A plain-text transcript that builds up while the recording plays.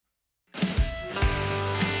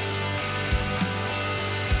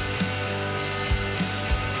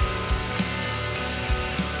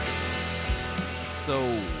So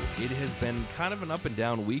it has been kind of an up and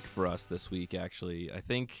down week for us this week, actually. I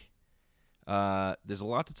think there's a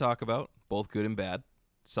lot to talk about, both good and bad.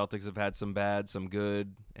 Celtics have had some bad, some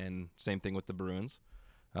good, and same thing with the Bruins.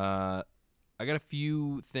 I got a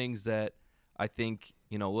few things that I think,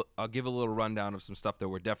 I'll give a little rundown of some stuff that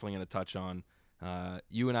we're definitely going to touch on.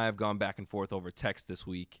 You and I have gone back and forth over text this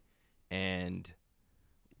week, and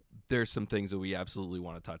there's some things that we absolutely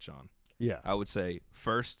want to touch on. Yeah. I would say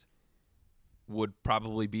first would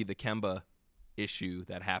probably be the Kemba issue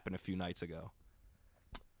that happened a few nights ago.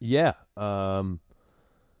 Yeah. I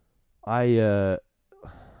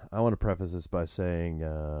want to preface this by saying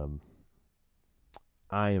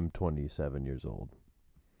I am 27 years old.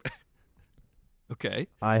 Okay.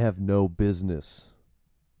 I have no business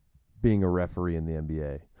being a referee in the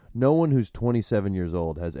NBA. No one who's 27 years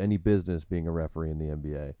old has any business being a referee in the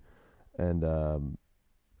NBA. And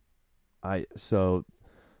so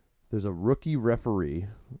there's a rookie referee,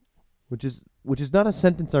 which is not a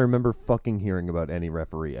sentence I remember fucking hearing about any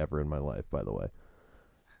referee ever in my life, by the way.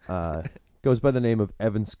 Goes by the name of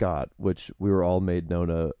Evan Scott, which we were all made known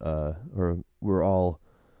or we were all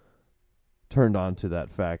turned on to that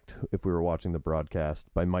fact if we were watching the broadcast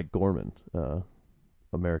by Mike Gorman,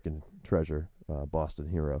 American treasure, Boston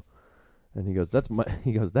hero. And he goes,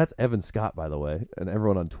 that's Evan Scott, by the way. And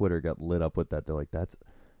everyone on Twitter got lit up with that. They're like,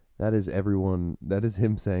 that is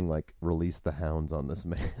him saying, like, release the hounds on this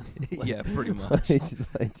man. Like, yeah, pretty much.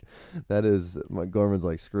 Like that is, Mike Gorman's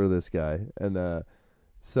like, screw this guy. And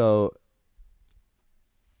so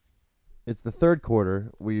it's the third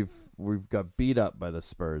quarter. We've got beat up by the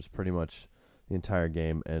Spurs pretty much the entire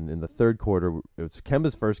game. And in the third quarter, it was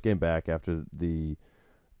Kemba's first game back after the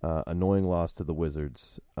annoying loss to the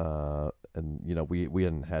Wizards. And, we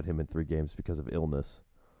hadn't had him in 3 games because of illness.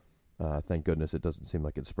 Thank goodness it doesn't seem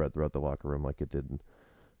like it spread throughout the locker room like it did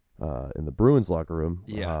in the Bruins locker room.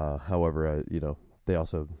 Yeah. However, they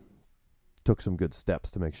also took some good steps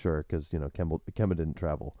to make sure because, Kemba didn't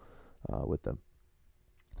travel with them.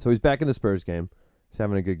 So he's back in the Spurs game. He's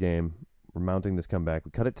having a good game. We're mounting this comeback.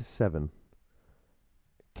 We cut it to 7.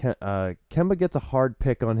 Kemba gets a hard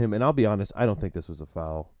pick on him, and I'll be honest, I don't think this was a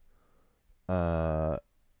foul. That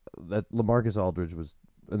LaMarcus Aldridge was,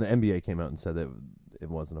 and the NBA came out and said that it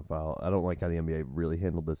wasn't a foul. I don't like how the NBA really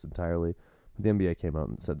handled this entirely, but the NBA came out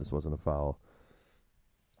and said this wasn't a foul.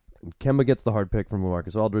 And Kemba gets the hard pick from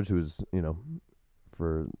LaMarcus Aldridge, who's,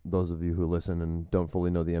 for those of you who listen and don't fully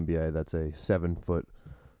know the NBA, that's a 7-foot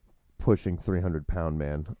pushing 300-pound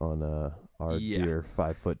man on our dear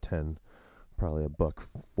 5'10", probably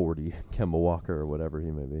 $140 Kemba Walker or whatever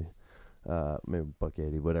he may be, maybe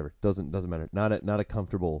 $180, whatever. Doesn't matter. Not a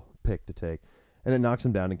comfortable pick to take, and it knocks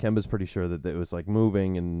him down. And Kemba's pretty sure that it was like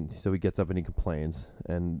moving, and so he gets up and he complains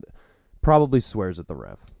and probably swears at the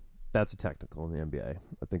ref. That's a technical in the NBA.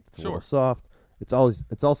 I think it's a little soft. It's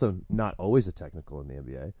also not always a technical in the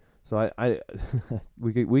NBA. So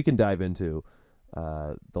we can dive into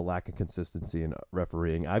the lack of consistency in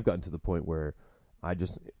refereeing. I've gotten to the point where I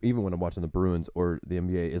just, even when I'm watching the Bruins or the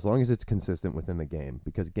NBA, as long as it's consistent within the game,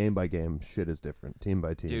 because game by game shit is different, team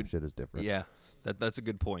by team shit is different. Yeah, that's a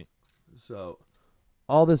good point. So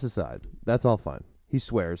all this aside, that's all fine. He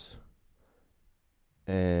swears,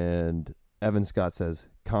 and Evan Scott says,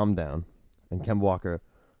 "Calm down," and Kemba Walker,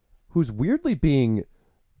 who's weirdly being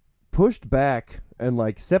pushed back and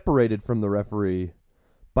like separated from the referee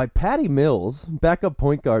by Patty Mills, backup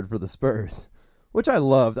point guard for the Spurs, which I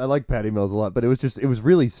loved. I like Patty Mills a lot, but it was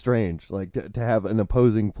really strange, like to have an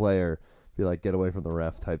opposing player be like, get away from the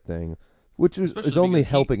ref type thing, which is only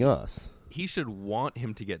helping us. He should want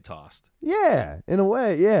him to get tossed. Yeah, in a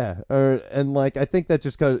way, yeah. And like I think that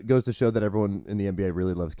just goes to show that everyone in the NBA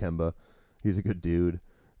really loves Kemba. He's a good dude,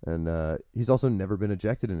 and he's also never been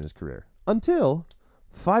ejected in his career until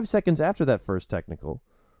 5 seconds after that first technical.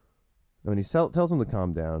 When he tells him to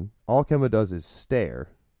calm down, all Kemba does is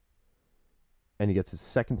stare, and he gets his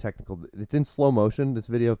second technical. It's in slow motion. This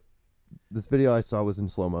video I saw was in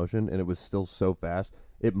slow motion, and it was still so fast.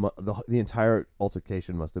 The entire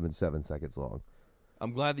altercation must have been 7 seconds long.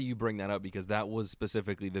 I'm glad that you bring that up because that was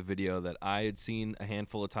specifically the video that I had seen a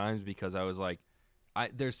handful of times because I was like,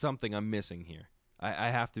 there's something I'm missing here.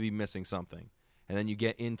 I have to be missing something. And then you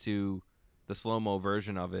get into the slow-mo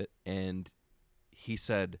version of it, and he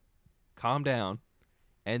said, calm down.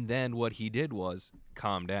 And then what he did was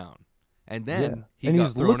calm down. And then he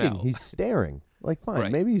got thrown out. He's staring. Like, fine,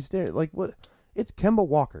 Right. maybe he's staring. Like, what? It's Kemba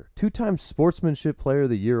Walker, 2-time Sportsmanship Player of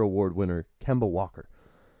the Year award winner, Kemba Walker.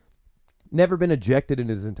 Never been ejected in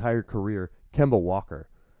his entire career, Kemba Walker.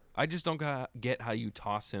 I just don't get how you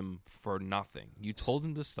toss him for nothing. You told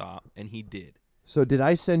him to stop, and he did. So did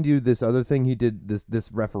I send you this other thing he did?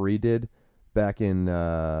 This referee did back in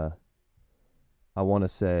I want to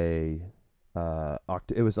say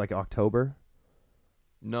it was like October.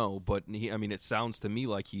 No, but it sounds to me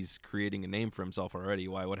like he's creating a name for himself already.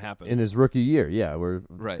 Why? What happened? In his rookie year. Yeah, we're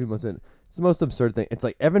Right. a few months in. It's the most absurd thing. It's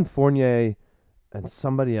like Evan Fournier and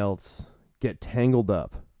somebody else get tangled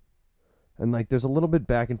up. And like there's a little bit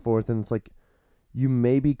back and forth, and it's like you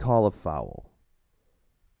maybe call a foul.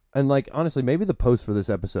 And like honestly, maybe the post for this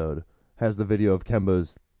episode has the video of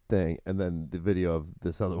Kemba's thing and then the video of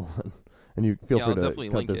this other one. And you feel free I'll to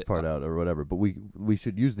cut this part out or whatever. But we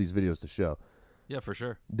should use these videos to show. Yeah, for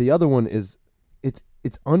sure. The other one is it's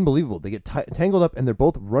unbelievable. They get tangled up and they're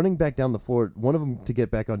both running back down the floor. One of them to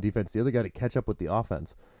get back on defense, the other guy to catch up with the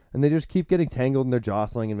offense. And they just keep getting tangled and they're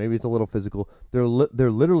jostling and maybe it's a little physical. They're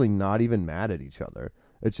literally not even mad at each other.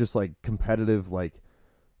 It's just like competitive, like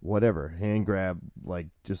whatever, hand grab, like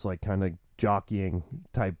just like kind of jockeying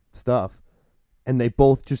type stuff. And they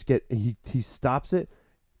both just get he stops it,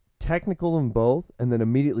 technical them both, and then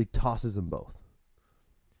immediately tosses them both.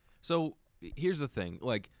 So here's the thing,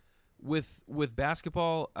 like with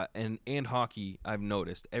basketball and hockey, I've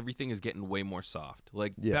noticed everything is getting way more soft.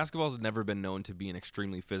 Like basketball's never been known to be an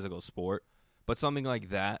extremely physical sport, but something like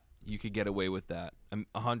that, you could get away with that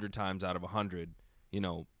 100 times out of 100,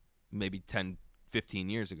 maybe 10, 15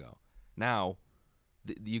 years ago. Now,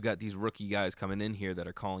 you got these rookie guys coming in here that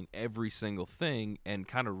are calling every single thing and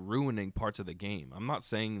kind of ruining parts of the game. I'm not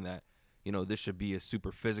saying that, this should be a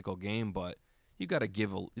super physical game, but you got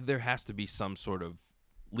to there has to be some sort of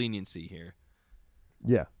leniency here.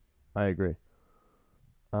 Yeah, I agree.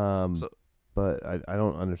 But I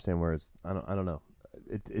don't understand where it's. I don't know.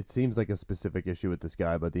 It seems like a specific issue with this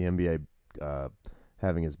guy, but the NBA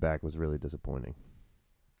having his back was really disappointing.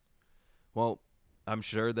 Well, I'm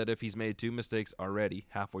sure that if he's made 2 mistakes already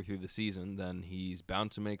halfway through the season, then he's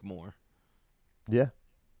bound to make more. Yeah.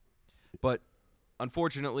 But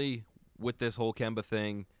unfortunately, with this whole Kemba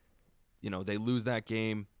thing, they lose that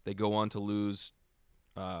game. They go on to lose,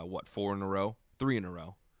 4 in a row? 3 in a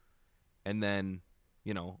row. And then,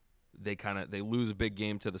 they lose a big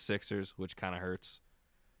game to the Sixers, which kind of hurts.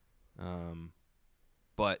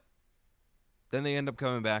 But then they end up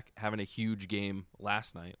coming back, having a huge game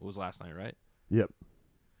last night. It was last night, right? Yep.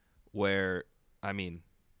 Where,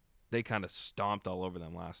 they kind of stomped all over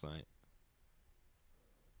them last night.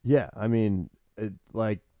 Yeah,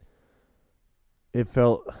 it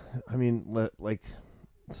felt,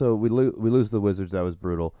 so we lose the Wizards. That was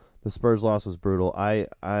brutal. The Spurs loss was brutal. I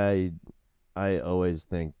always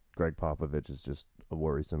think Greg Popovich is just a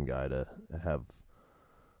worrisome guy to have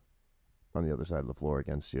on the other side of the floor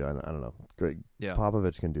against you. I don't know.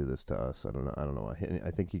 Popovich can do this to us. I don't know why.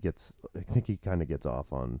 I think he kind of gets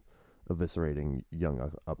off on eviscerating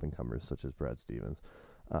young up and comers such as Brad Stevens.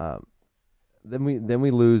 Then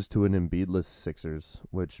we lose to an Embiidless Sixers,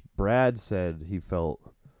 which Brad said he felt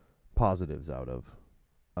positives out of,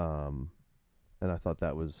 and I thought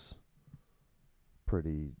that was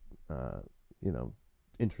pretty,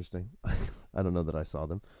 interesting. I don't know that I saw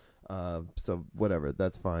them, so whatever,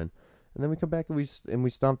 that's fine. And then we come back and we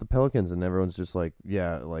stomp the Pelicans, and everyone's just like,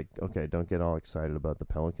 yeah, like okay, don't get all excited about the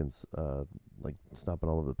Pelicans, like stomping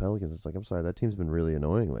all over the Pelicans. It's like, I'm sorry, that team's been really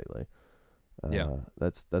annoying lately.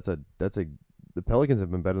 That's a the Pelicans have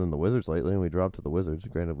been better than the Wizards lately, and we dropped to the Wizards.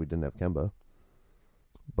 Granted, we didn't have Kemba,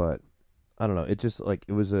 but I don't know. It just like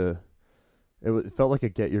it felt like a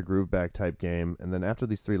get your groove back type game. And then after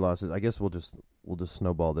these 3 losses, I guess we'll just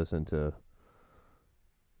snowball this into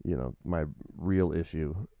my real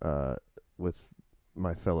issue with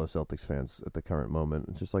my fellow Celtics fans at the current moment.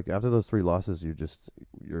 It's just like after those 3 losses,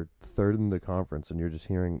 you're third in the conference, and you're just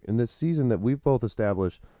hearing in this season that we've both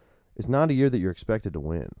established it's not a year that you're expected to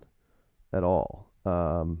win at all.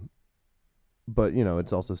 But,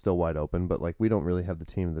 it's also still wide open. But, like, we don't really have the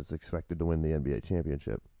team that's expected to win the NBA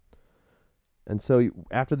championship. And so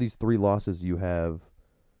after these 3 losses, you have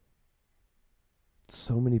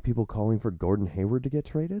so many people calling for Gordon Hayward to get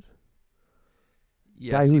traded.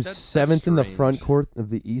 Yeah, guy who's that's 7th in the strange. front court of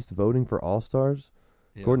the East voting for All-Stars.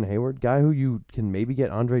 Yeah. Gordon Hayward, guy who you can maybe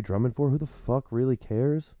get Andre Drummond for. Who the fuck really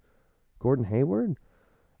cares? Gordon Hayward?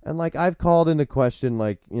 And, like, I've called into question,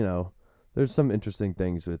 like, there's some interesting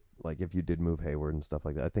things with, like, if you did move Hayward and stuff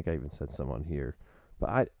like that. I think I even said some on here.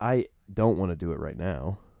 But I don't want to do it right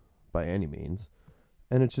now by any means.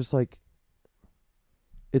 And it's just, like,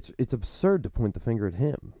 it's absurd to point the finger at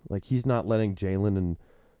him. Like, he's not letting Jalen and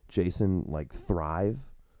Jason, like, thrive.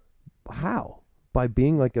 How? By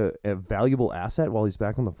being, like, a valuable asset while he's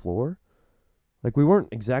back on the floor? Like, we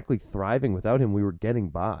weren't exactly thriving without him. We were getting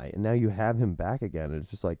by. And now you have him back again. And it's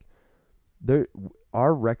just like, there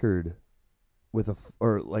our record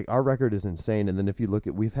our record is insane. And then if you look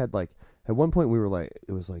at, we've had like at one point we were like,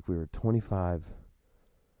 it was like we were 25.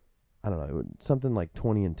 I don't know, something like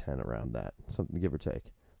 20-10 around that, something give or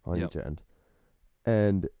take on each end.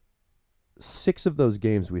 And 6 of those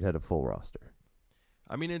games we'd had a full roster.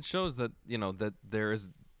 I mean, it shows that that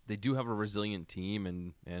they do have a resilient team,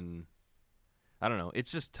 and I don't know.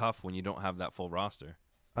 It's just tough when you don't have that full roster.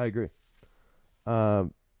 I agree.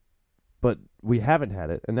 But we haven't had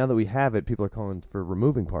it, and now that we have it, people are calling for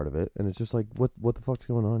removing part of it, and it's just like, what the fuck's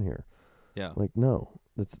going on here? Yeah. Like, no,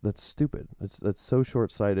 that's stupid. That's so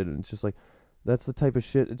short-sighted, and it's just like, that's the type of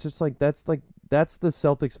shit. It's just like that's the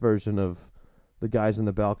Celtics version of the guys in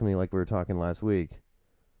the balcony, like we were talking last week,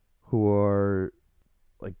 who are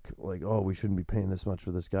like, oh, we shouldn't be paying this much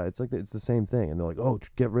for this guy. It's like it's the same thing, and they're like, oh,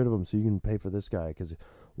 get rid of him so you can pay for this guy, because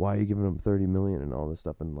why are you giving him $30 million and all this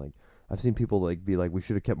stuff? And like, I've seen people like be like, we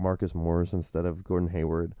should have kept Marcus Morris instead of Gordon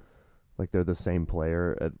Hayward. Like they're the same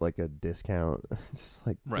player at like a discount. Just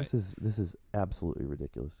like, right. This is absolutely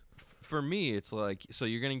ridiculous. For me, it's like, so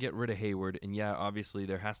you're going to get rid of Hayward, and yeah, obviously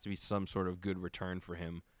there has to be some sort of good return for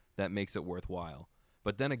him that makes it worthwhile.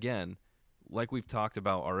 But then again, like we've talked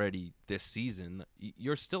about already this season,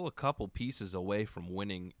 you're still a couple pieces away from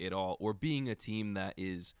winning it all, or being a team that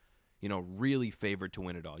is, really favored to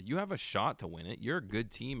win it all. You have a shot to win it. You're a good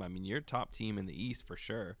team. I mean, you're a top team in the East for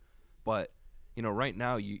sure. But, right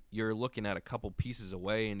now you're looking at a couple pieces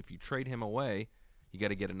away, and if you trade him away, you got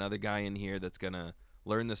to get another guy in here that's going to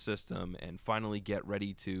learn the system and finally get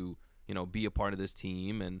ready to, be a part of this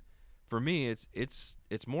team. And for me, it's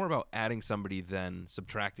more about adding somebody than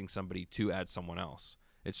subtracting somebody to add someone else.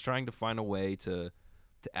 It's trying to find a way to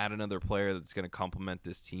add another player that's going to complement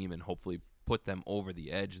this team and hopefully put them over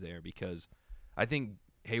the edge there, because I think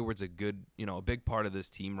Hayward's a good, a big part of this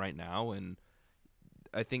team right now, and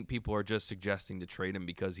I think people are just suggesting to trade him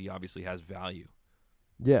because he obviously has value.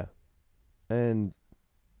 Yeah, and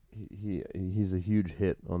he's a huge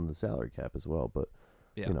hit on the salary cap as well, but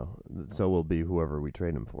so will be whoever we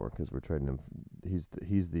trade him for, because we're trading him. He's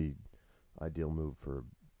the ideal move for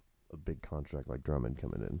a big contract like Drummond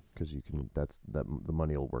coming in, because the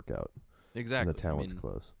money will work out. Exactly, and the talent's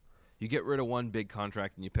close. You get rid of one big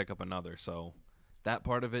contract and you pick up another, so that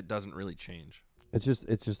part of it doesn't really change. It's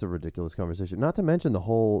just a ridiculous conversation. Not to mention the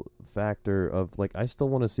whole factor of like, I still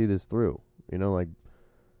want to see this through. Like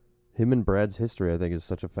him and Brad's history, I think, is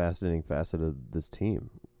such a fascinating facet of this team,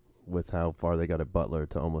 with how far they got at Butler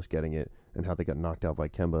to almost getting it, and how they got knocked out by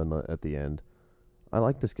Kemba at the end. I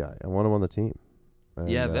like this guy. I want him on the team. And,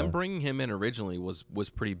 them bringing him in originally was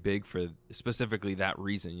pretty big for specifically that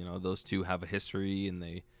reason. Those two have a history, and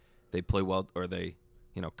they play well, or they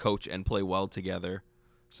coach and play well together.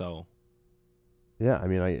 So yeah, I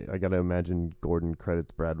mean, I got to imagine Gordon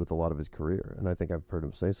credits Brad with a lot of his career, and I think I've heard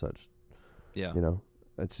him say such. Yeah.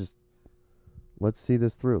 It's just, let's see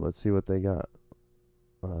this through. Let's see what they got.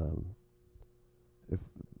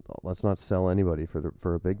 Let's not sell anybody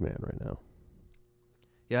for a big man right now.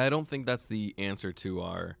 Yeah, I don't think that's the answer to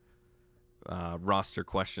our roster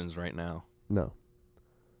questions right now. No.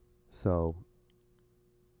 So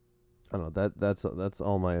I don't know. That's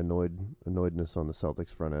all my annoyedness on the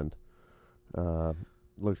Celtics front end.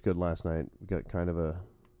 Looked good last night. We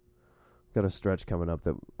got a stretch coming up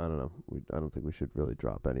that I don't know. I don't think we should really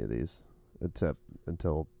drop any of these except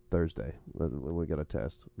until Thursday when we got a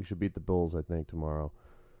test. We should beat the Bulls, I think, tomorrow.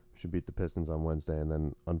 We should beat the Pistons on Wednesday, and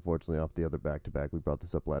then unfortunately off the other back-to-back, we brought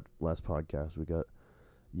this up last podcast. We got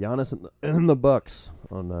Giannis and the Bucks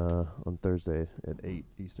on Thursday at 8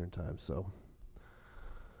 Eastern time. So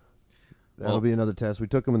that'll be another test. We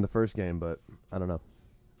took them in the first game, but I don't know.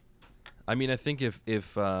 I mean, I think if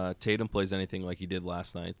Tatum plays anything like he did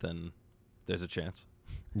last night, then there's a chance.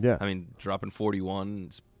 Yeah. I mean, dropping 41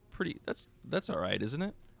 is pretty. That's all right, isn't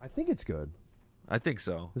it? I think it's good. I think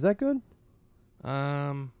so. Is that good?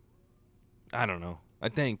 I don't know. I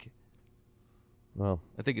think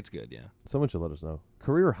it's good. Yeah. Someone should let us know.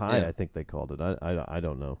 Career high, Yeah. I think they called it. I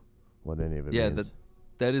don't know what any of it Yeah, means.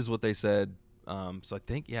 that is what they said. So I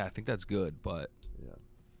think that's good. But yeah.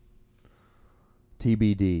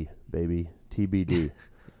 TBD, baby. TBD.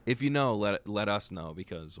 if you know, let us know,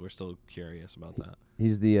 because we're still curious about that.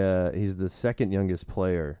 He's the second youngest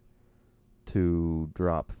player to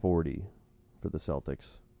drop 40 for the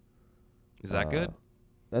Celtics. Is that good?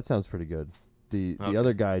 That sounds pretty good. The Okay.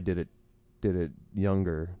 other guy did it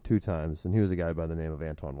younger 2 times, and he was a guy by the name of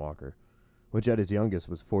Antoine Walker, which at his youngest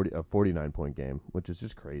was a 49-point game, which is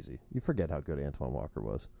just crazy. You forget how good Antoine Walker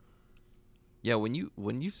was. Yeah, when you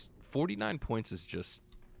 49 points is just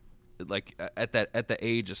like at the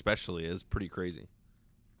age especially is pretty crazy.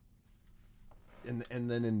 and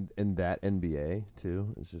then in that NBA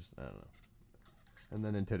too, it's just I don't know. And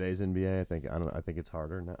then in today's NBA, I think it's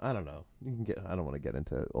harder now. I don't know. I don't want to get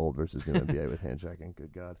into old versus new NBA with handshaking.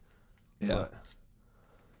 Good God. Yeah. But,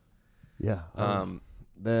 yeah.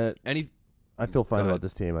 I feel fine about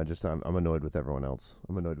this team. I'm annoyed with everyone else.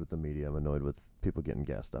 I'm annoyed with the media. I'm annoyed with people getting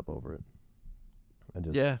gassed up over it.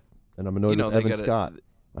 And I'm annoyed with Evan Scott.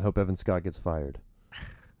 I hope Evan Scott gets fired.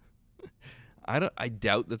 I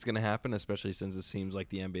doubt that's going to happen, especially since it seems like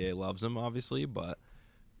the NBA loves him, obviously. But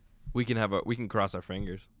we can cross our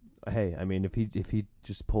fingers. Hey, I mean, if he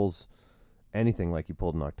just pulls anything like he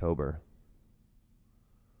pulled in October,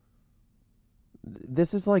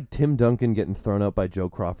 this is like Tim Duncan getting thrown out by Joe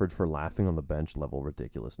Crawford for laughing on the bench level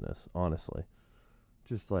ridiculousness. Honestly,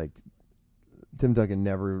 just like Tim Duncan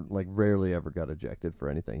rarely ever got ejected for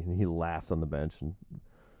anything, and he laughed on the bench, and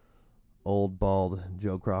old bald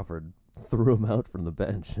Joe Crawford threw him out from the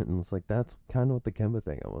bench, and it's like that's kind of what the Kemba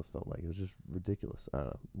thing almost felt like. It was just ridiculous. I don't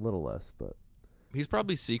know, a little less, but he's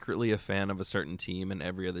probably secretly a fan of a certain team, and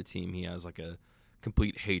every other team he has like a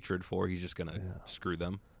complete hatred for. He's just gonna screw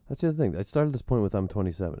them. That's the other thing. I started this point with I'm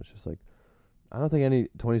 27. It's just like I don't think any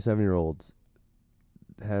 27-year-old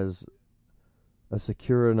has a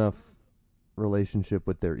secure enough relationship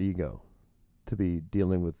with their ego to be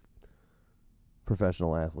dealing with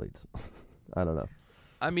professional athletes. I don't know.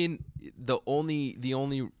 I mean, the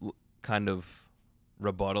only kind of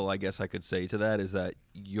rebuttal I guess I could say to that is that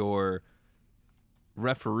you're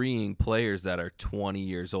refereeing players that are 20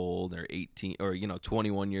 years old or 18 or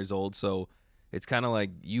 21 years old, so it's kind of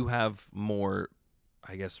like you have more,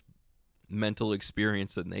 I guess, mental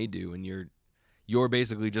experience than they do, and you're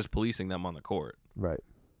basically just policing them on the court. Right.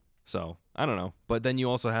 So, I don't know. But then you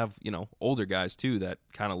also have, older guys too that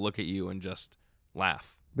kind of look at you and just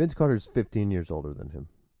laugh. Vince Carter's 15 years older than him.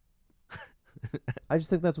 I just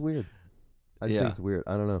think that's weird. I just think it's weird.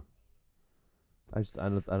 I don't know. I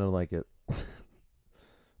don't like it.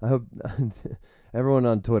 I hope everyone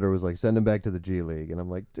on Twitter was like, send him back to the G League. And I'm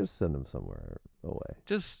like, just send him somewhere away.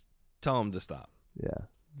 Just tell him to stop. Yeah.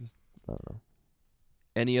 I don't know.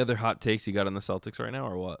 Any other hot takes you got on the Celtics right now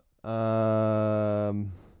or what? I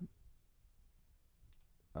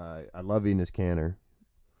love Enes Kanter.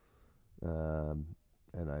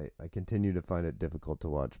 And I continue to find it difficult to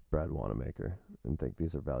watch Brad Wanamaker and think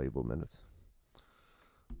these are valuable minutes.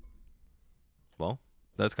 Well,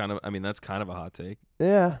 that's kind of a hot take.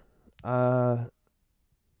 Yeah. I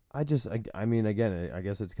mean, again, I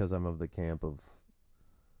guess it's because I'm of the camp of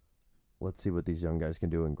let's see what these young guys can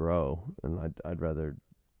do and grow. And I'd rather,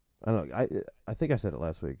 I don't know. I think I said it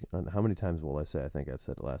last week. How many times will I say I think I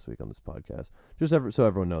said it last week on this podcast? Just so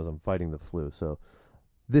everyone knows I'm fighting the flu. So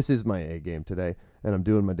this is my A game today, and I'm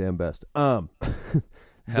doing my damn best. Hell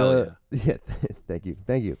yeah. Yeah, thank you.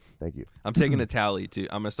 I'm taking a tally too.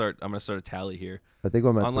 I'm gonna start a tally here. I think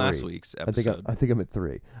I'm at on 3. Last week's episode. I think I'm at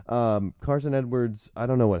 3. Carson Edwards, I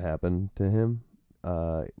don't know what happened to him.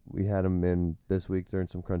 We had him in this week during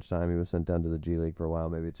some crunch time. He was sent down to the G League for a while.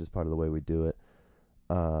 Maybe it's just part of the way we do it.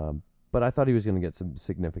 But I thought he was going to get some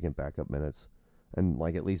significant backup minutes and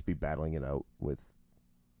like at least be battling it out with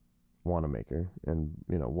Wanamaker. And,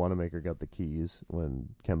 Wanamaker got the keys when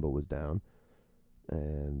Kemba was down.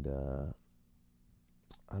 And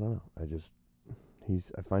I don't know.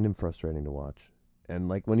 I find him frustrating to watch. And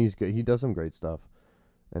like when he's good, he does some great stuff,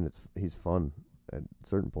 and he's fun at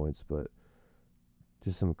certain points. But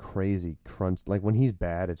just some crazy crunch. Like when he's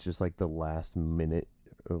bad, it's just like the last minute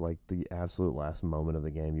or like the absolute last moment of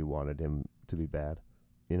the game you wanted him to be bad.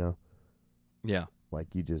 Yeah. Like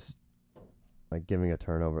you just like giving a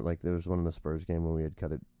turnover. Like there was one in the Spurs game when we had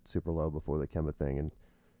cut it super low before the Kemba thing, and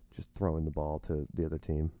just throwing the ball to the other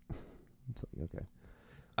team. It's like, okay.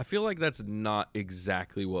 I feel like that's not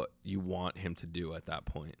exactly what you want him to do at that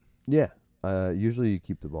point. Yeah. Usually you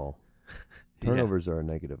keep the ball. Turnovers are a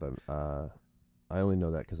negative. I only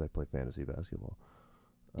know that because I play fantasy basketball.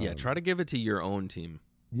 Yeah, try to give it to your own team.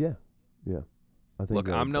 Yeah. I think. Look,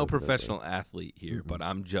 I'm no professional athlete here, but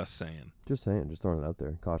I'm just saying. Just throwing it out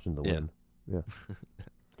there. Caution to win. Yeah.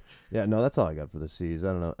 Yeah, no, that's all I got for the C's.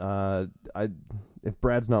 I don't know. If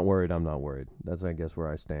Brad's not worried, I'm not worried. That's, I guess, where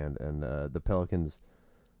I stand. And the Pelicans,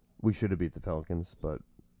 we should have beat the Pelicans, but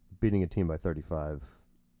beating a team by 35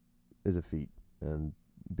 is a feat. And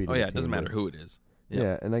beating it doesn't matter who it is.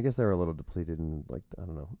 Yeah, and I guess they were a little depleted, and like I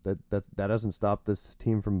don't know. That doesn't stop this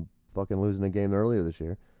team from fucking losing a game earlier this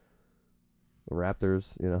year. The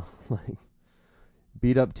Raptors, like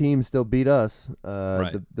beat up teams still beat us.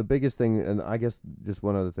 Right. The biggest thing, and I guess just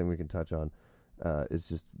one other thing we can touch on, is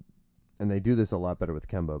just, and they do this a lot better with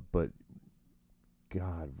Kemba, but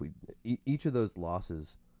God, each of those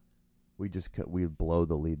losses we blow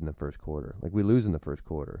the lead in the first quarter. Like we lose in the first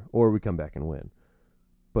quarter, or we come back and win.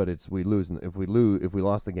 But we lose. If we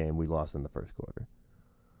lost the game, we lost in the first quarter.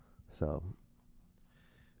 So,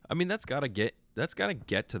 I mean, that's gotta get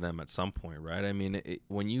to them at some point, right? I mean,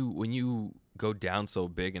 when you go down so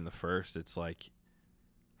big in the first, it's like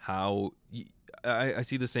I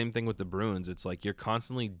see the same thing with the Bruins. It's like you're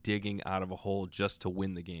constantly digging out of a hole just to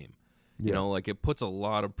win the game. yeah. You know, like it puts a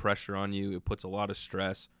lot of pressure on you. It puts a lot of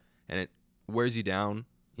stress, and it wears you down.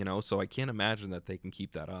 You know, so I can't imagine that they can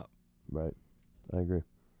keep that up. Right. I agree.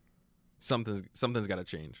 Something's got to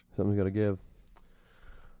change. Something's got to give.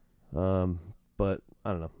 But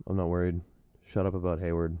I don't know. I'm not worried. Shut up about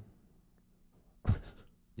Hayward.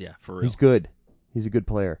 Yeah, for real. He's good. He's a good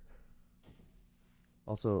player.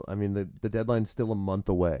 Also, I mean, the deadline's still a month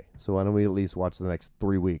away, so why don't we at least watch the next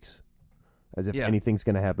 3 weeks, as if anything's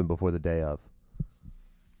going to happen before the day of.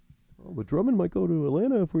 Oh, but Drummond might go to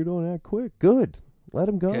Atlanta if we don't act quick. Good. Let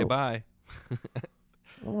him go. Okay, bye.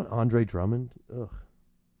 I want Andre Drummond. Ugh.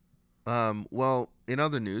 Well, in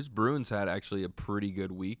other news, Bruins had actually a pretty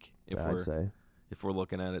good week. I'd say. If we're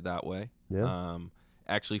looking at it that way. Yeah.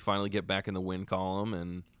 Actually, finally get back in the win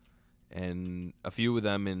column, and a few of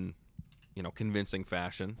them in, convincing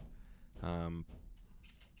fashion.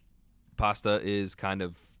 Pasta is kind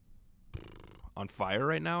of on fire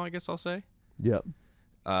right now, I guess I'll say. Yep.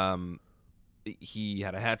 He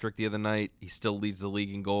had a hat trick the other night. He still leads the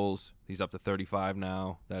league in goals. He's up to 35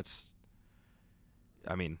 now.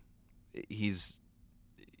 He's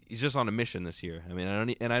just on a mission this year. I mean,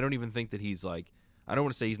 I don't even think that he's like, I don't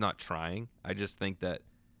want to say he's not trying. I just think that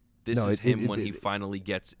this is him when he finally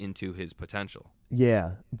gets into his potential.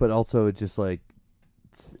 Yeah, but also it's just like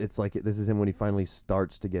it's like this is him when he finally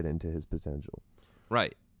starts to get into his potential.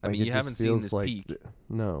 Right. I mean, you haven't seen this peak.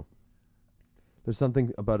 No. There's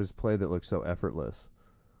something about his play that looks so effortless,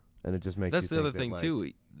 and it just makes That's you the think other thing that,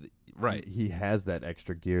 too. Right. He has that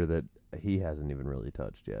extra gear that he hasn't even really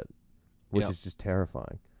touched yet, which is just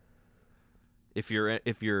terrifying. If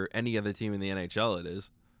you're any other team in the NHL, it is.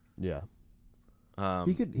 Yeah.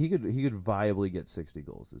 He could viably get 60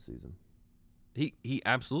 goals this season. He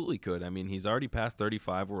absolutely could. I mean, he's already passed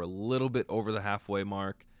 35. We're a little bit over the halfway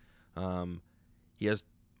mark. I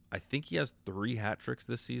think he has 3 hat tricks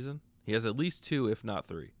this season. He has at least 2, if not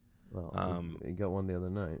 3. Well, he got one the other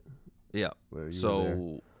night. Yeah.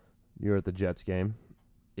 You were at the Jets game.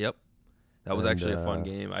 Yep. That was actually a fun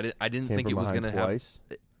game. I didn't think it was going to have.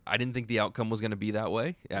 I didn't think the outcome was going to be that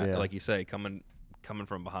way. Yeah. Like you say, coming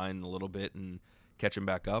from behind a little bit and catching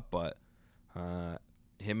back up, but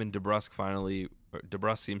him and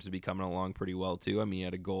DeBrusk seems to be coming along pretty well too. I mean, he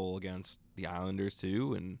had a goal against the Islanders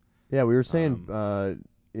too, and yeah, we were saying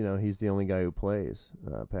he's the only guy who plays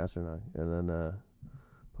Pasternak, and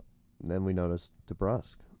then we noticed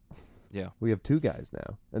DeBrusk. Yeah, we have 2 guys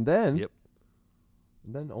now, and then yep.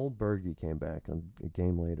 And then old Bergie came back a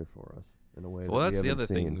game later for us in a way that that's we haven't the other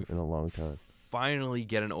seen thing in a long time. Finally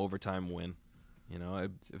get an overtime win.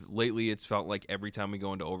 Lately it's felt like every time we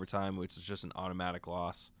go into overtime, it's just an automatic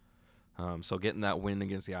loss. So getting that win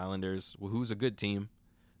against the Islanders, who's a good team,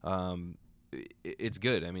 it's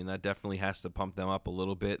good. I mean, that definitely has to pump them up a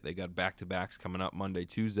little bit. They got back-to-backs coming up Monday,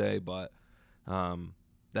 Tuesday, but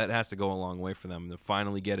that has to go a long way for them to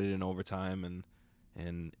finally get it in overtime.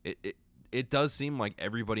 And it does seem like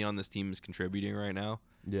everybody on this team is contributing right now.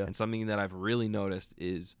 Yeah. And something that I've really noticed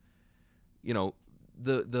is,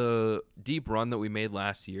 the deep run that we made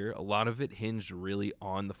last year, a lot of it hinged really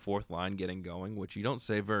on the fourth line getting going, which you don't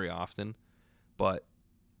say very often. But,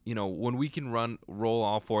 when we can roll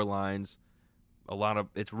all 4 lines,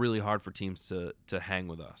 it's really hard for teams to hang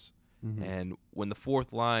with us. Mm-hmm. And when the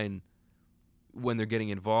fourth line, when they're getting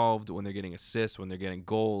involved, when they're getting assists, when they're getting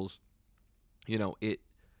goals,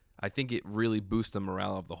 I think it really boosts the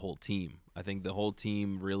morale of the whole team. I think the whole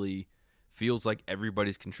team really feels like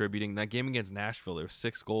everybody's contributing. That game against Nashville, there were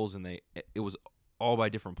 6 goals, and it was all by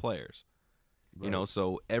different players. Right.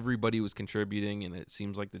 So everybody was contributing, and it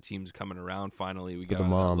seems like the team's coming around finally. We got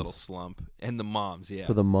a little slump. And the moms, yeah.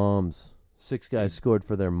 For the moms. 6 guys scored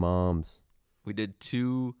for their moms. We did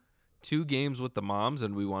two games with the moms,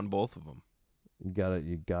 and we won both of them. You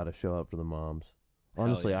gotta show up for the moms.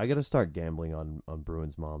 Honestly, I got to start gambling on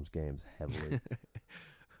Bruins moms games heavily.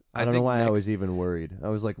 I don't know why I was even worried. I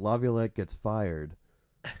was like, Laviolette gets fired,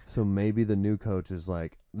 so maybe the new coach is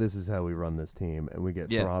like, this is how we run this team, and we get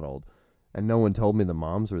throttled. And no one told me the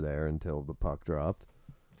moms were there until the puck dropped.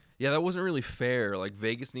 Yeah, that wasn't really fair. Like,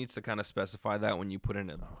 Vegas needs to kind of specify that when you put in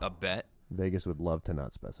a bet. Vegas would love to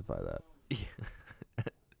not specify that.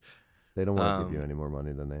 They don't want to give you any more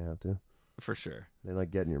money than they have to. For sure. They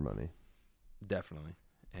like getting your money. Definitely.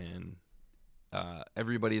 And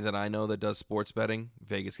everybody that I know that does sports betting,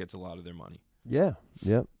 Vegas gets a lot of their money. Yeah.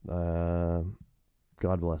 Yep.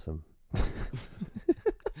 God bless him.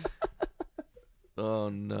 Oh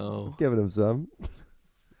no. Giving him some.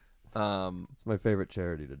 Um, It's my favorite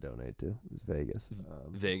charity to donate to. Is Vegas.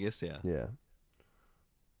 Vegas, yeah. Yeah.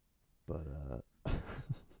 But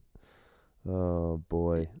oh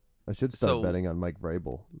boy, I should start So- betting on Mike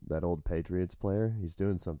Vrabel, that old Patriots player. He's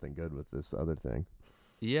doing something good with this other thing.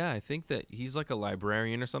 Yeah, I think that he's like a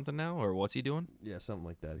librarian or something now, or what's he doing? Yeah, something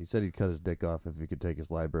like that. He said he'd cut his dick off if he could take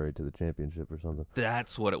his library to the championship or something.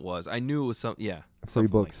 That's what it was. I knew it was Free something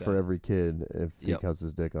books like for that. every kid if he Yep. cuts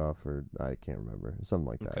his dick off, or I can't remember, something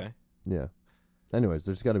like that. Okay. Yeah. Anyways,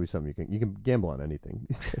 there's got to be something you can gamble on anything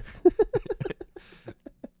these days.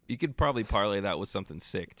 You could probably parlay that with something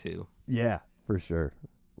sick too. Yeah, for sure.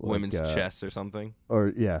 Women's chess or something.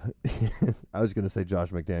 Or yeah, I was gonna say Josh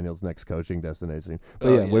McDaniels' next coaching destination, but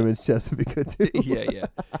Oh, yeah, yeah. women's chess would be good too. Yeah.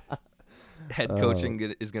 Head coaching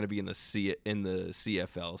is going to be in the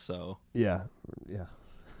CFL. So yeah. Yeah.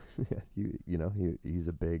 He's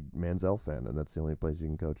a big Manziel fan, and that's the only place you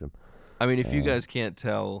can coach him. I mean, if you guys can't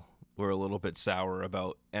tell, we're a little bit sour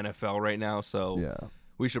about NFL right now. So Yeah.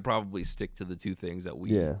 we should probably stick to the two things that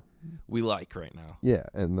we like right now. Yeah,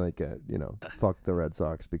 and fuck the Red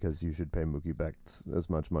Sox because you should pay Mookie Betts as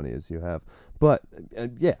much money as you have. But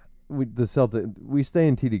we stay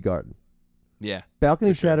in TD Garden. Yeah.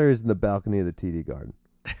 Balcony For sure. chatter is in the balcony of the TD Garden.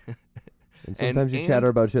 And sometimes you and- chatter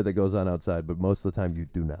about shit that goes on outside, but most of the time you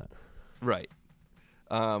do not. Right.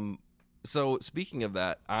 So speaking of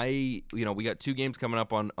that, we got two games coming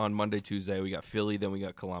up on Monday, Tuesday. We got Philly, then we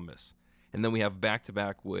got Columbus. And then we have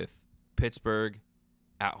back-to-back with Pittsburgh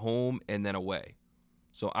at home and then away.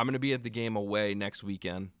 So I'm going to be at the game away next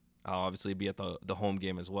weekend. I'll obviously be at the home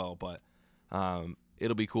game as well, but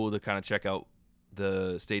it'll be cool to kind of check out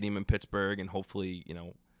the stadium in Pittsburgh, and hopefully,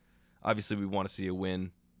 obviously we want to see a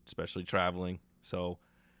win, especially traveling. So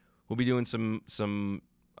we'll be doing some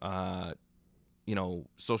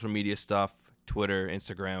social media stuff, Twitter,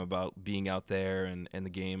 Instagram, about being out there and the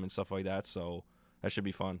game and stuff like that. So that should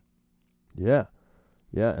be fun. Yeah.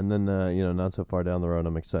 Yeah, and then, not so far down the road,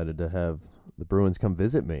 I'm excited to have the Bruins come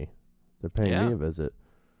visit me. They're paying Yeah. me a visit.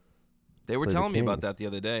 They were Play the telling me about Kings. that the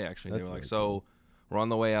other day, actually. That's They were like, really so cool. we're on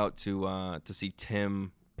the way out to see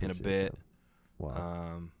Tim in a Appreciate bit. that.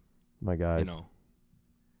 Wow. You My guys. know,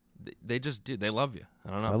 they just do. They love you.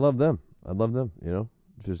 I don't know. I love them.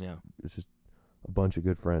 It's just a bunch of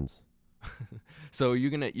good friends. So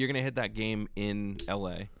you're gonna hit that game in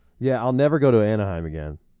L.A. Yeah, I'll never go to Anaheim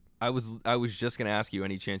again. I was just gonna ask you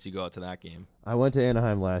any chance you go out to that game. I went to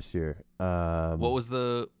Anaheim last year. What was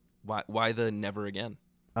why the never again?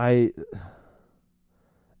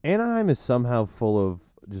 Anaheim is somehow full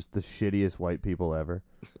of just the shittiest white people ever.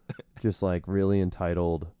 Just like really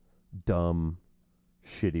entitled, dumb,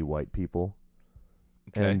 shitty white people.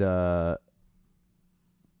 Okay. And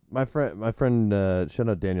my friend, shout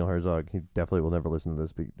out Daniel Herzog. He definitely will never listen to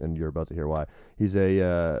this, and you're about to hear why. He's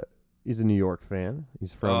a New York fan.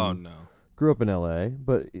 He's from. Oh no. Grew up in L.A.,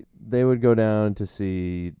 but they would go down to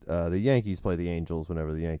see the Yankees play the Angels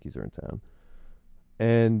whenever the Yankees are in town.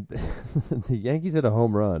 And the Yankees hit a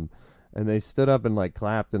home run, and they stood up and like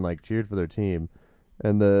clapped and like cheered for their team.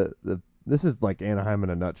 And this is like Anaheim in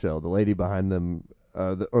a nutshell. The lady behind them,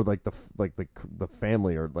 the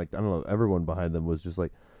family, or like I don't know, everyone behind them was just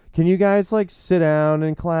like, "Can you guys like sit down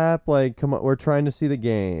and clap? Like, come on, we're trying to see the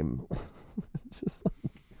game." Just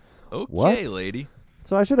like, Okay, What? lady.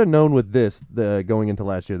 so I should have known with this going into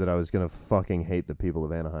last year that I was gonna fucking hate the people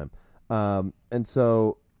of Anaheim. And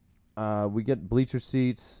so we get bleacher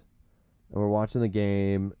seats, and we're watching the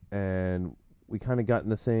game, and we kind of got in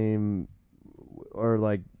the same, or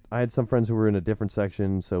like I had some friends who were in a different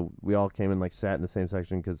section, so we all came and like sat in the same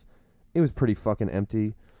section because it was pretty fucking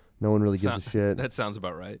empty. No one really gives a shit. That sounds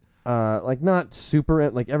about right. Like not super,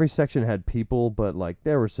 like every section had people, but like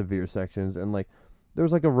there were severe sections, and like there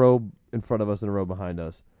was like a row in front of us and a row behind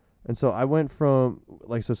us. And so I went from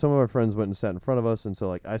like, so some of our friends went and sat in front of us, and so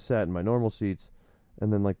like I sat in my normal seats,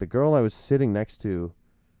 and then like the girl I was sitting next to,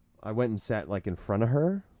 I went and sat like in front of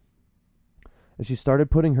her, and she started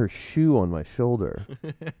putting her shoe on my shoulder.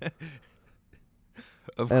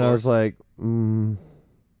 Of And course. I was like,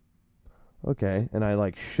 okay. And I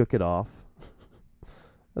like shook it off.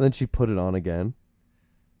 And then she put it on again.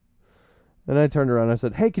 And I turned around and I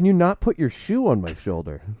said, "Hey, can you not put your shoe on my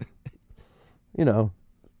shoulder?"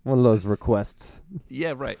 One of those requests.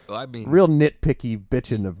 yeah, right. Well, I mean, Real nitpicky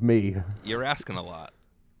bitching of me. you're asking a lot.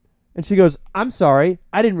 And she goes, "I'm sorry.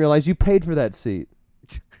 I didn't realize you paid for that seat."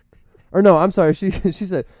 Or no, I'm sorry. She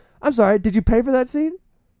said, "I'm sorry. Did you pay for that seat?"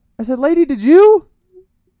 I said, lady, did you?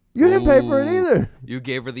 You didn't pay for it either. You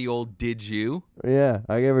gave her the old "did you"? Yeah,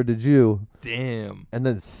 I gave her did you. Damn. And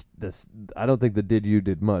then this, I don't think the did you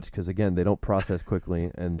did much because, again, they don't process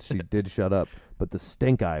quickly, and she did shut up. But the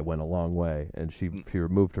stink eye went a long way, and she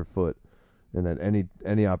removed her foot. And then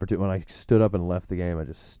any opportunity, when I stood up and left the game, I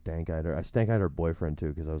just stank-eyed her. I stank-eyed her boyfriend, too,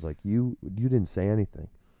 because I was like, you didn't say anything.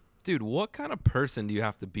 Dude, what kind of person do you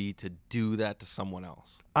have to be to do that to someone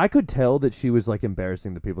else? I could tell that she was, like,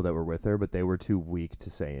 embarrassing the people that were with her, but they were too weak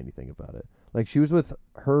to say anything about it. Like, she was with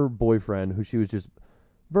her boyfriend, who she was just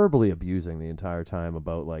verbally abusing the entire time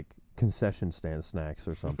about, like, concession stand snacks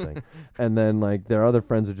or something. And then, like, their other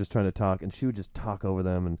friends are just trying to talk, and she would just talk over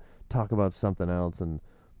them and talk about something else and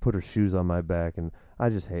put her shoes on my back, and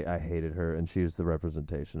I hated her, and she was the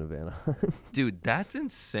representation of Anaheim. Dude, that's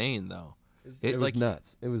insane, though. It was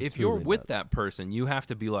nuts. It was. If you're with nuts. that person, you have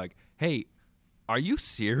to be like, hey, are you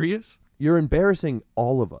serious? You're embarrassing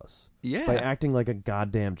all of us Yeah. by acting like a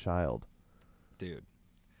goddamn child. Dude.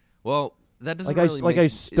 Well, that doesn't I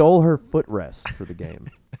stole her footrest for the game.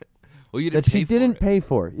 Well, you didn't that she didn't pay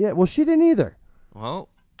for. Yeah, well, she didn't either. Well,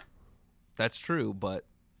 that's true, but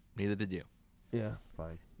neither did you. Yeah,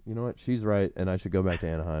 fine. You know what? She's right, and I should go back to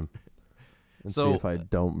Anaheim and see if I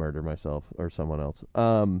don't murder myself or someone else.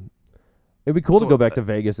 It'd be cool to go back to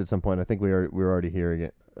Vegas at some point. I think we were already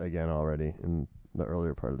here again already in the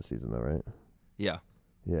earlier part of the season, though, right? Yeah.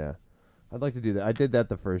 Yeah. I'd like to do that. I did that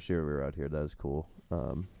the first year we were out here. That was cool.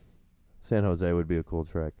 San Jose would be a cool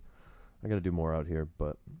trek. I got to do more out here,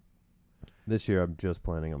 but this year I'm just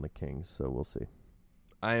planning on the Kings, so we'll see.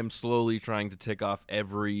 I am slowly trying to tick off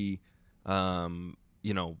every, fan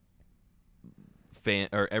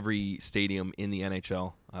or every stadium in the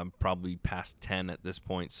NHL. I'm probably past 10 at this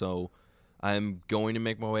point, so I'm going to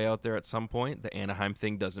make my way out there at some point. The Anaheim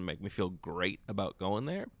thing doesn't make me feel great about going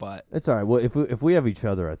there, but it's all right. Well, if we have each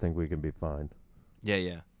other, I think we can be fine.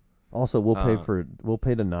 Yeah. Also, we'll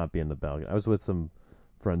pay to not be in the balcony. I was with some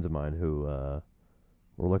friends of mine who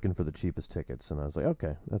were looking for the cheapest tickets, and I was like,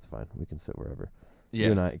 okay, that's fine. We can sit wherever. Yeah.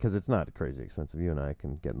 You and I, because it's not crazy expensive. You and I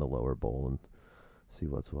can get in the lower bowl and see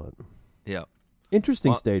what's what. Yeah.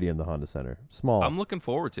 Interesting stadium, the Honda Center. Small. I'm looking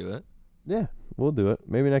forward to it. Yeah, we'll do it.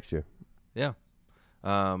 Maybe next year. Yeah.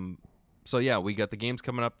 So, yeah, we got the games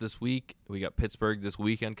coming up this week. We got Pittsburgh this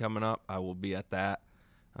weekend coming up. I will be at that.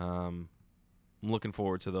 I'm looking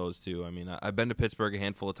forward to those, too. I mean, I've been to Pittsburgh a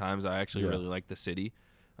handful of times. I actually really like the city,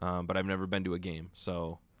 but I've never been to a game.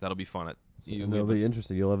 So that'll be fun. It'll be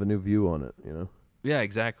interesting. You'll have a new view on it, you know? Yeah,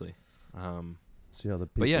 exactly. See how the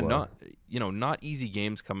people But, yeah, are. not easy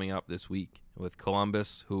games coming up this week with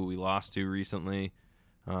Columbus, who we lost to recently.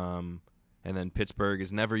 And then Pittsburgh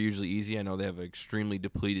is never usually easy. I know they have an extremely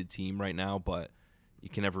depleted team right now, but you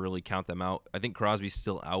can never really count them out. I think Crosby's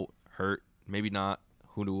still out, hurt. Maybe not.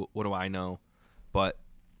 What do I know? But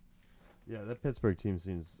yeah, that Pittsburgh team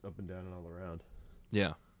seems up and down and all around.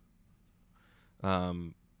 Yeah.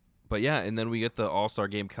 But yeah, and then we get the All-Star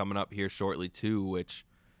game coming up here shortly too, which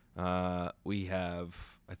we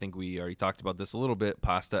have. I think we already talked about this a little bit.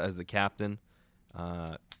 Pasta as the captain.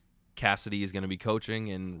 Cassidy is going to be coaching,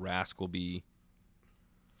 and Rask will be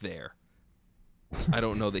there. I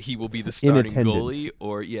don't know that he will be the starting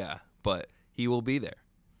goalie, but he will be there.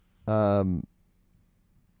 How'd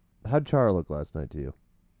Chara look last night to you?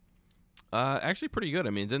 Actually, pretty good. I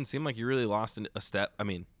mean, it didn't seem like he really lost a step. I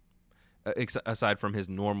mean, aside from his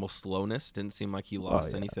normal slowness, didn't seem like he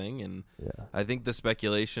lost anything. And I think the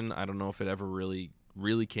speculation, I don't know if it ever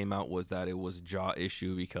really came out, was that it was a jaw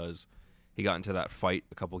issue because he got into that fight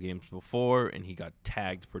a couple games before, and he got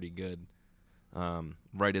tagged pretty good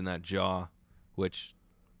right in that jaw, which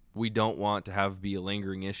we don't want to have be a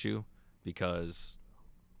lingering issue because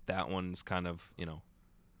that one's kind of,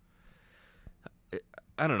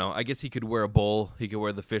 I don't know. I guess he could wear a bowl. He could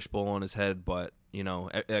wear the fish bowl on his head, but,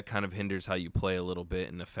 it kind of hinders how you play a little bit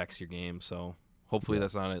and affects your game. So hopefully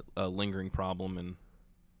that's not a lingering problem, and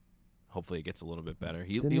hopefully it gets a little bit better.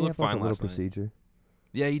 He looked fine last night. Procedure?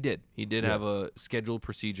 Yeah, he did. He did have a scheduled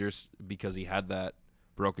procedures because he had that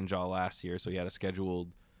broken jaw last year, so he had a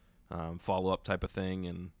scheduled follow-up type of thing,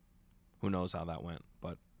 and who knows how that went.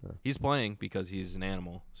 But he's playing because he's an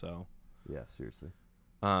animal. So yeah, seriously.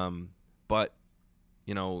 But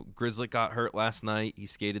Grizzly got hurt last night. He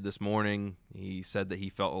skated this morning. He said that he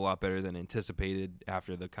felt a lot better than anticipated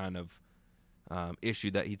after the kind of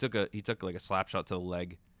issue that he took like a slap shot to the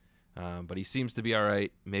leg. But he seems to be all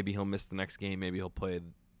right. Maybe he'll miss the next game. Maybe he'll play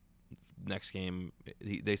next game.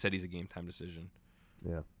 They said he's a game-time decision.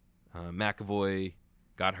 Yeah. McAvoy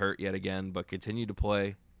got hurt yet again, but continued to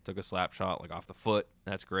play. Took a slap shot off the foot.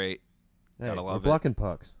 That's great. Hey, Gotta love we're blocking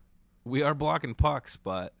pucks. We are blocking pucks,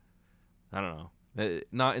 but I don't know.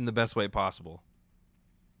 Not in the best way possible.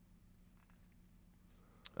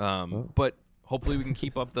 But hopefully we can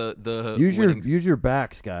keep up the use your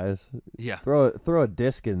backs, guys. Yeah. Throw a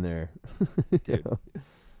disc in there. Dude.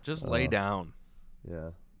 Just lay down. Yeah.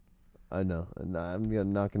 I know. I'm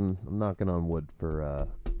knocking on wood for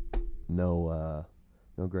no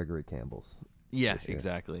Gregory Campbell's. Yeah,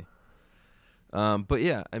 exactly. But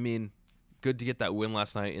yeah, I mean, good to get that win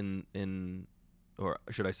last night in or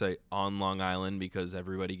should I say on Long Island, because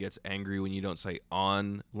everybody gets angry when you don't say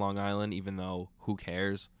on Long Island, even though who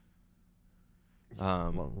cares?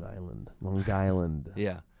 Long Island.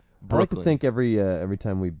 Yeah. Brooklyn. I like to think every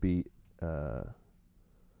time we beat Mr.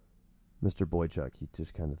 Boychuk, he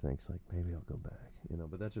just kind of thinks like, maybe I'll go back,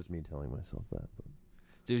 but that's just me telling myself that. But.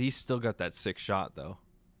 Dude, he's still got that sick shot though.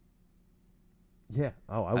 Yeah.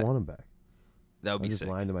 Oh, I want him back. That would be sick. I'm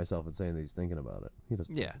just lying to myself and saying that he's thinking about it. He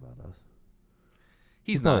doesn't think about us.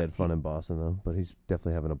 He's probably not had fun in Boston though, but he's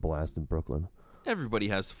definitely having a blast in Brooklyn. Everybody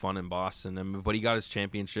has fun in Boston, but he got his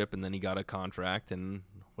championship and then he got a contract, and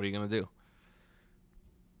what are you gonna do?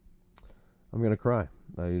 I'm gonna cry.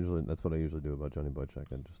 That's what I usually do about Johnny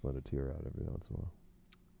Boychuk. I just let a tear out every once in a while.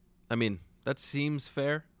 I mean, that seems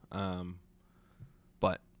fair.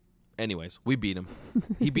 But anyways, we beat him.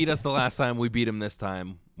 He beat us the last time. We beat him this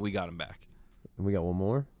time. We got him back. And we got one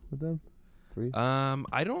more with them? 3?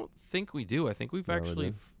 I don't think we do. I think we've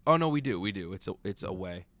actually. Oh no, we do. We do. It's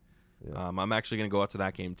away. Yeah. I'm actually gonna go out to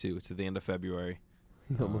that game too. It's at the end of February.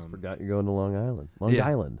 You almost forgot you're going to Long Island.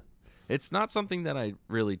 Island. It's not something that I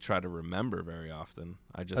really try to remember very often.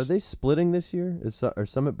 Are they splitting this year? Are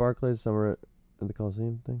some at Barclays, some are at the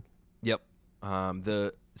Coliseum thing? Yep.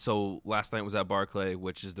 So last night was at Barclay,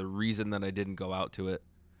 which is the reason that I didn't go out to it.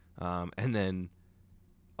 And then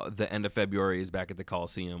the end of February is back at the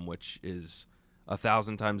Coliseum, which is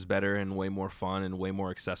 1,000 times better and way more fun and way more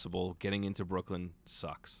accessible. Getting into Brooklyn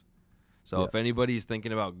sucks. So if anybody's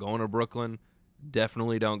thinking about going to Brooklyn,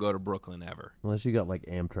 definitely don't go to Brooklyn ever. Unless you got like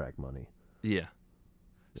Amtrak money. Yeah.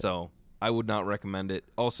 So I would not recommend it.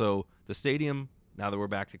 Also, the stadium, now that we're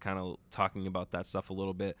back to kind of talking about that stuff a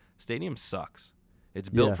little bit, stadium sucks. It's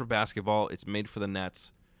built for basketball. It's made for the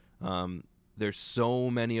Nets. There's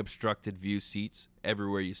so many obstructed view seats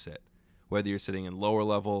everywhere you sit. Whether you're sitting in lower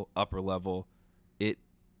level, upper level, it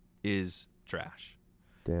is trash.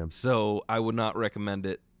 Damn. So I would not recommend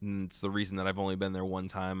it. And it's the reason that I've only been there one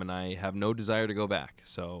time, and I have no desire to go back.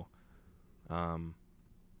 So, I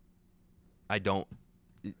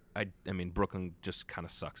mean, Brooklyn just kind of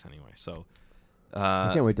sucks anyway. So, I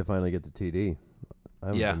can't wait to finally get to TD. I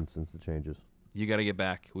haven't been since the changes. You got to get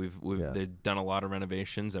back. They've done a lot of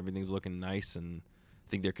renovations. Everything's looking nice, and I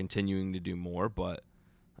think they're continuing to do more. But,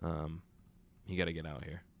 you got to get out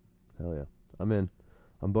here. Hell yeah, I'm in.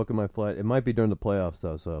 I'm booking my flight. It might be during the playoffs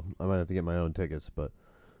though, so I might have to get my own tickets, but.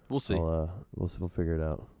 We'll see. We'll figure it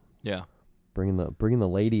out. Yeah. Bringing the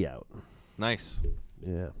lady out. Nice.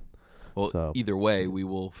 Yeah. Well, either way, we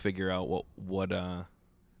will figure out what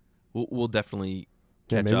we'll definitely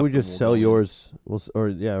catch up. Maybe we just sell yours. Or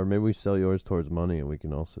maybe we sell yours towards money, and we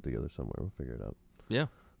can all sit together somewhere. We'll figure it out. Yeah.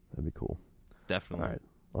 That'd be cool. Definitely. All right.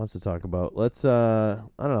 Lots to talk about. Let's I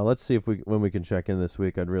don't know. Let's see when we can check in this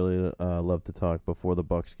week. I'd really love to talk before the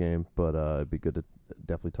Bucks game, but it'd be good to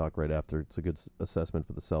definitely talk right after. It's a good assessment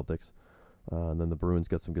for the Celtics, and then the Bruins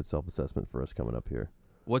got some good self-assessment for us coming up here.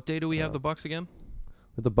 What day do we have the Bucks again?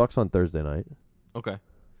 With the Bucks on Thursday night. Okay.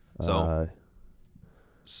 So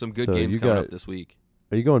some good games coming up this week.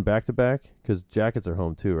 Are you going back to back? Because Jackets are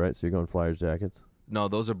home too, right? So you're going Flyers Jackets. No,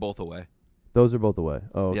 those are both away. Those are both away.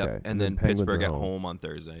 Oh, okay. Yep. And then Pittsburgh at home on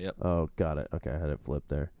Thursday. Yep. Oh, got it. Okay, I had it flipped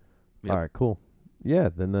there. Yep. All right, cool. Yeah,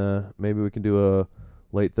 then maybe we can do a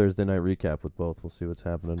late Thursday night recap with both. We'll see what's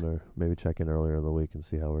happening, or maybe check in earlier in the week and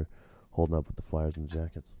see how we're holding up with the Flyers and the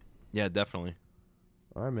Jackets. Yeah, definitely.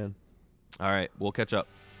 All right, man. All right, we'll catch up.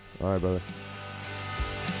 All right, brother.